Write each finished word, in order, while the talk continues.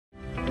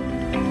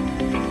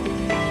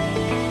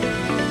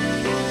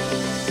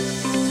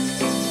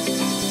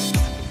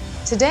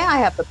Today, I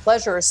have the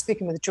pleasure of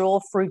speaking with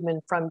Joel Freudman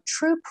from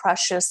TRU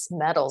Precious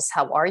Metals.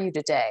 How are you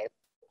today?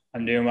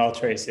 I'm doing well,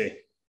 Tracy.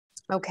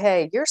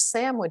 Okay, you're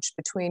sandwiched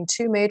between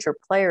two major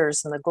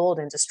players in the gold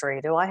industry.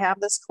 Do I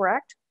have this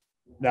correct?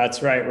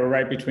 That's right. We're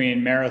right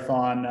between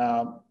Marathon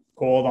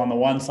Gold on the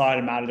one side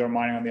and Matador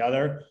Mining on the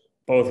other,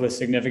 both with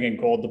significant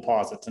gold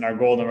deposits. And our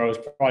Golden Rose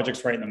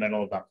project's right in the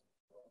middle of them.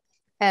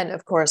 And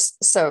of course,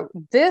 so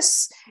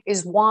this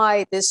is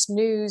why this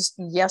news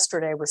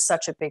yesterday was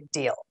such a big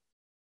deal.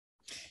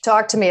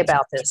 Talk to me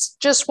about this.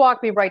 Just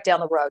walk me right down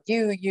the road.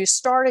 You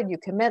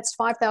commenced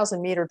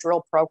 5,000 meter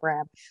drill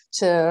program.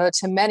 To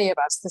many of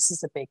us, this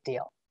is a big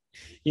deal.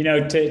 You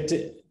know,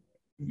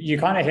 you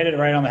kind of hit it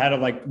right on the head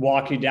of like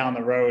walk you down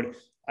the road.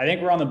 I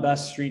think we're on the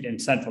best street in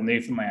Central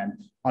Newfoundland.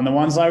 On the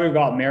one side, we've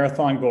got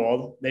Marathon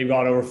Gold. They've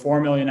got over 4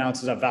 million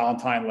ounces at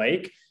Valentine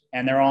Lake.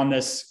 And they're on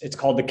this, it's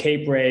called the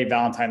Cape Ray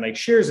Valentine Lake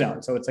Shear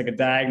Zone. So it's like a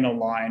diagonal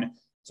line.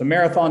 So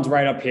Marathon's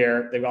right up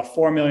here. They've got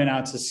 4 million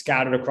ounces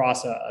scattered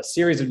across a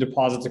series of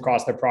deposits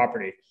across their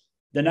property.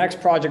 The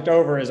next project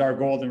over is our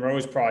Golden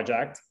Rose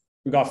project.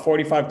 We've got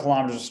 45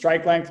 kilometers of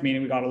strike length,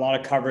 meaning we got a lot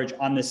of coverage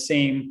on the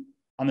same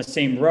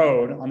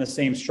road, on the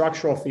same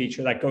structural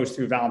feature that goes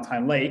through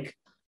Valentine Lake.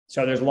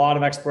 So there's a lot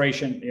of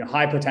exploration,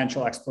 high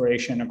potential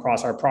exploration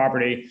across our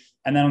property.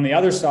 And then on the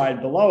other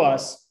side below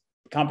us,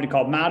 a company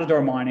called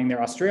Matador Mining,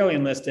 they're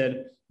Australian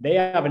listed. They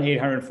have an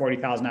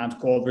 840,000 ounce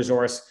gold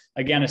resource.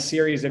 Again, a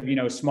series of,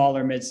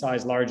 smaller,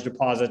 mid-sized, large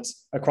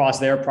deposits across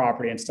their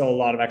property, and still a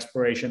lot of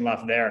exploration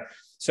left there.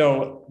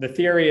 So the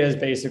theory is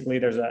basically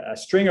there's a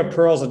string of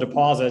pearls of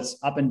deposits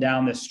up and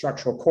down this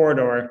structural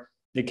corridor.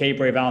 The Cape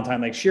Ray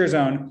Valentine Lake Shear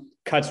Zone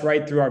cuts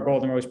right through our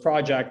Golden Rose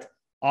project.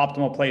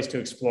 Optimal place to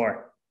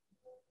explore.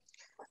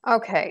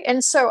 Okay.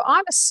 And so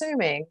I'm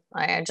assuming,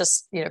 I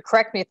just,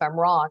 correct me if I'm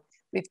wrong,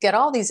 we've got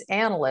all these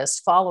analysts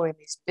following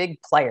these big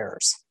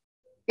players.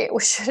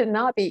 Should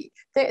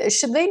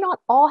they not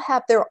all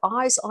have their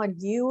eyes on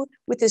you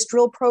with this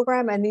drill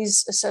program and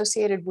these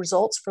associated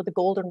results for the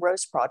Golden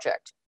Rose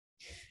project?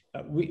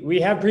 We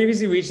have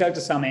previously reached out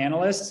to some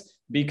analysts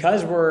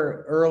because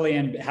we're early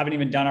and haven't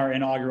even done our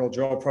inaugural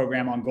drill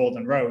program on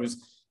Golden Rose.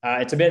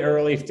 It's a bit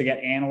early to get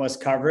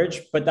analyst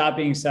coverage, but that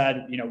being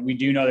said, we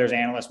do know there's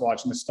analysts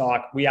watching the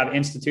stock. We have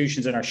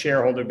institutions in our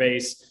shareholder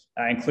base,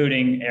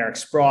 including Eric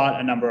Sprott,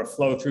 a number of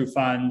flow-through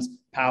funds,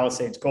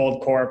 Palisades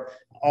Goldcorp.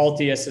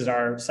 Altius is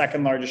our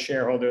second largest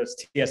shareholder. It's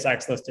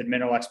TSX listed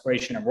mineral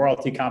exploration and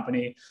royalty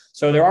company.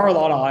 So there are a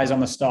lot of eyes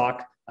on the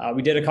stock.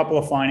 We did a couple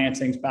of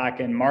financings back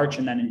in March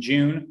and then in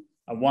June.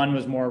 One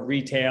was more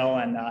retail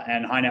and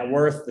high net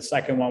worth. The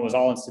second one was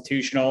all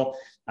institutional.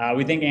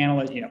 We think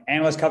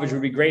analyst coverage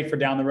would be great for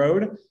down the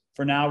road.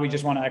 For now, we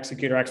just want to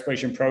execute our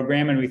exploration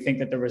program, and we think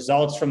that the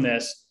results from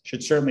this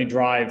should certainly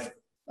drive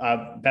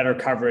better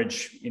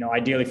coverage,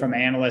 ideally from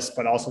analysts,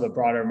 but also the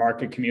broader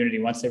market community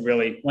once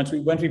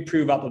we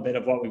prove up a bit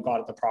of what we've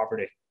got at the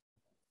property.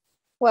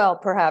 Well,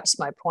 perhaps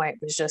my point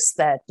was just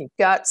that you've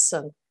got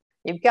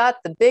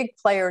the big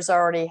players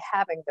already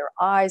having their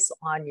eyes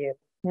on you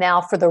now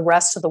for the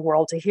rest of the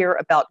world to hear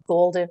about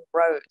Golden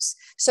Rose.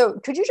 So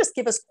could you just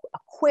give us a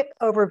quick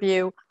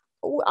overview?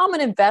 I'm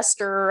an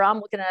investor. I'm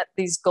looking at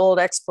these gold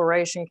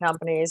exploration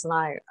companies, and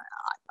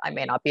I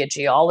may not be a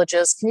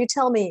geologist. Can you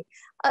tell me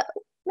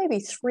maybe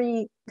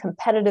 3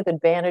 competitive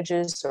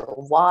advantages or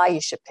why you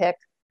should pick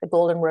the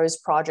Golden Rose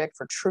project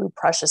for TRU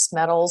Precious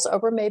Metals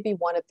over maybe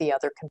one of the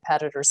other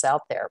competitors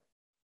out there?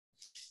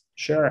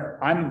 Sure.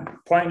 I'm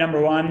point number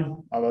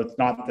 1, although it's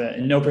not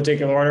in no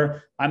particular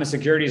order. I'm a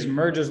securities and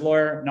mergers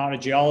lawyer, not a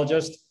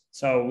geologist.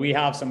 So we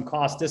have some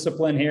cost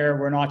discipline here.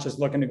 We're not just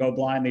looking to go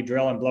blindly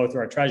drill and blow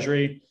through our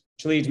treasury,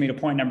 which leads me to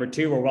point number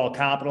 2. We're well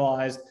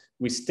capitalized.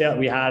 We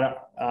had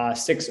over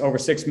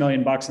 $6 million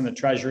in the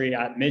treasury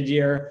at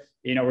mid-year.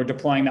 We're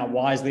deploying that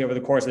wisely over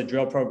the course of the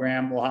drill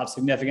program. We'll have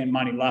significant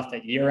money left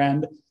at year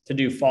end to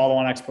do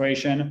follow-on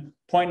exploration.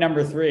 Point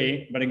number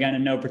 3, but again,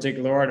 in no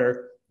particular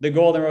order, the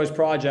Golden Rose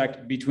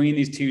project, between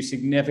these two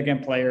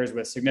significant players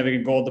with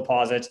significant gold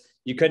deposits,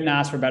 you couldn't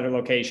ask for better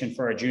location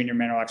for a junior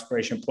mineral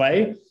exploration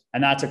play.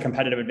 And that's a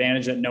competitive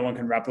advantage that no one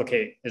can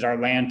replicate, is our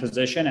land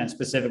position and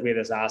specifically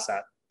this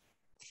asset.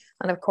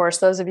 And of course,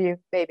 those of you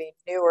maybe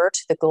newer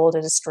to the gold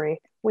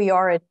industry, we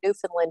are in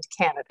Newfoundland,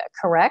 Canada,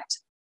 correct?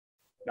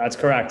 That's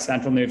correct.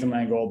 Central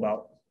Newfoundland Gold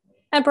Belt.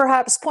 And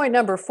perhaps point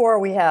number 4,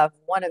 we have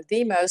one of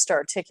the most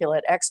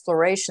articulate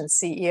exploration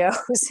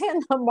CEOs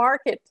in the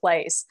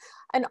marketplace.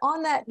 And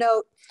on that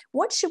note,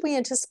 what should we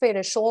anticipate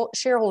as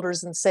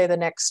shareholders in, say, the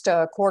next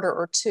quarter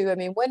or 2? I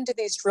mean, when do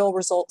these drill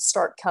results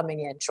start coming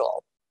in,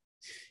 Joel?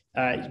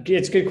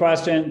 It's a good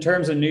question. In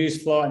terms of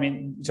news flow,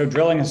 so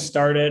drilling has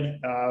started.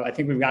 I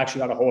think we've actually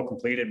got a hole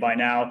completed by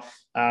now.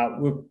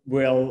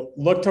 We'll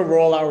look to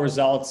roll our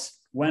results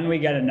when we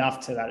get enough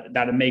to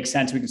that it makes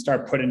sense. We can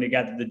start putting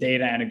together the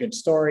data and a good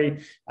story.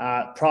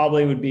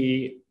 Probably would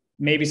be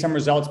maybe some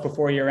results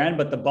before year end,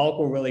 but the bulk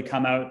will really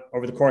come out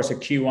over the course of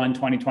Q1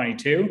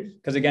 2022.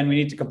 Because again, we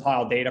need to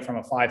compile data from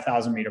a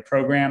 5,000 meter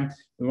program.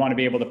 We want to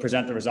be able to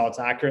present the results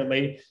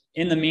accurately.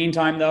 In the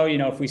meantime, though,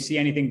 if we see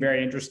anything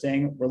very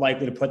interesting, we're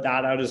likely to put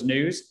that out as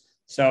news.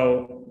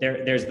 So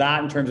there's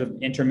that in terms of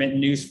intermittent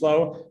news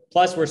flow.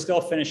 Plus, we're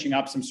still finishing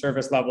up some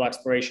surface level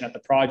exploration at the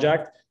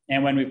project.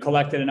 And when we've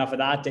collected enough of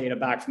that data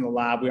back from the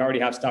lab, we already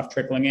have stuff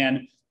trickling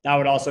in. That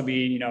would also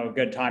be, a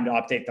good time to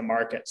update the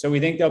market. So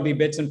we think there'll be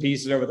bits and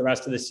pieces over the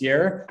rest of this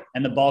year,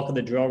 and the bulk of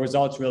the drill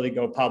results really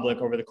go public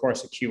over the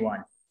course of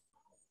Q1.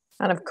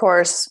 And of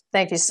course,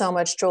 thank you so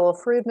much, Joel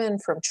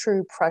Freudman from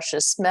TRU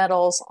Precious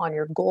Metals on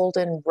your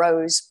Golden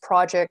Rose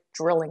project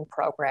drilling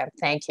program.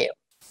 Thank you.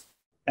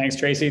 Thanks,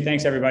 Tracy.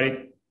 Thanks,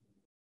 everybody.